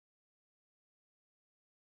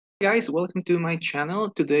Guys, welcome to my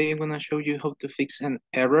channel. Today I'm gonna show you how to fix an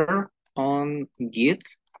error on Git.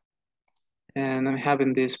 And I'm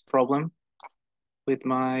having this problem with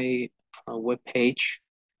my web page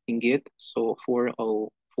in Git. So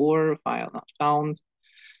 404 file not found.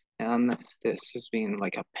 And this has been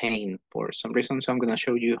like a pain for some reason. So I'm gonna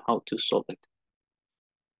show you how to solve it.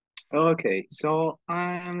 Okay, so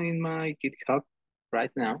I'm in my GitHub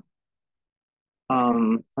right now.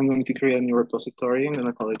 I'm going to create a new repository. I'm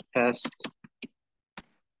gonna call it test2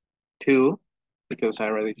 because I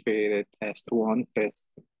already created test1, test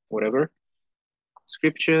whatever.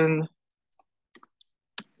 Description,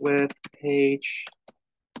 web page,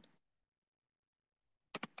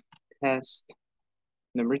 test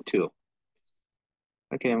number 2.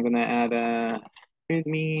 Okay, I'm gonna add a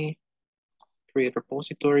readme, create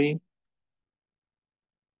repository.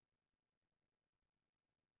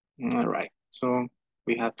 All right, so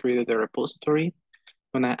we have created a repository.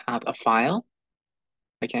 I'm gonna add a file.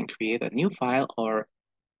 I can create a new file or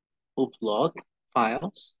upload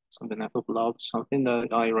files. So I'm gonna upload something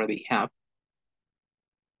that I already have.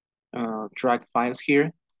 Drag files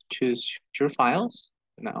here, choose your files.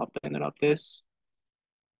 I'm gonna open it up this.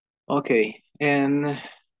 Okay, and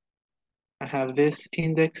I have this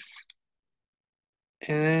index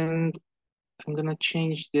and I'm gonna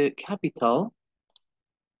change the capital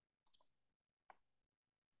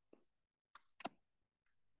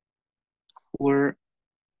for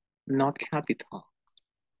not capital.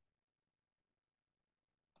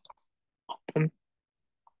 Open.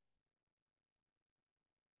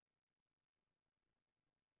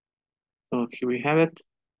 So here we have it.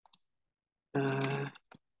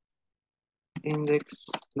 Index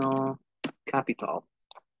no capital.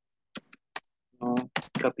 No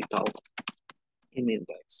capital in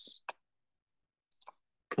index.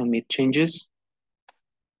 Commit changes.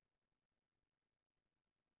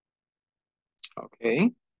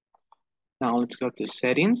 Okay. Now let's go to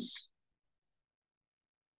settings.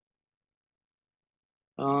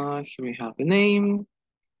 Here we have the name.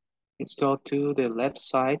 Let's go to the left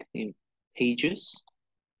side in pages.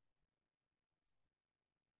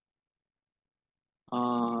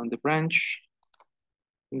 The branch,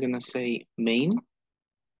 I'm gonna say main.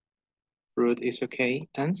 Root is okay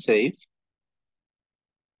and save.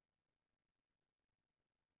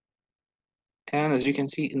 And as you can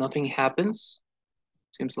see, nothing happens.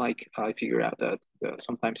 Seems like I figured out that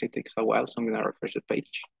sometimes it takes a while, so I'm gonna refresh the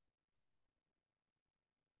page.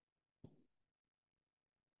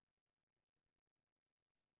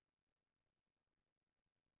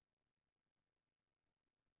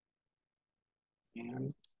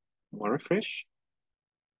 And more refresh.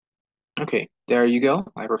 Okay, there you go.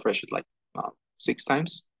 I refreshed it like 6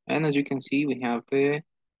 times. And as you can see, we have the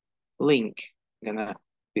link. I'm gonna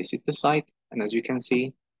visit the site, and as you can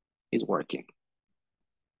see, it's working.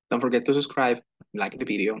 Don't forget to subscribe, like the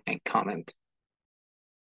video, and comment.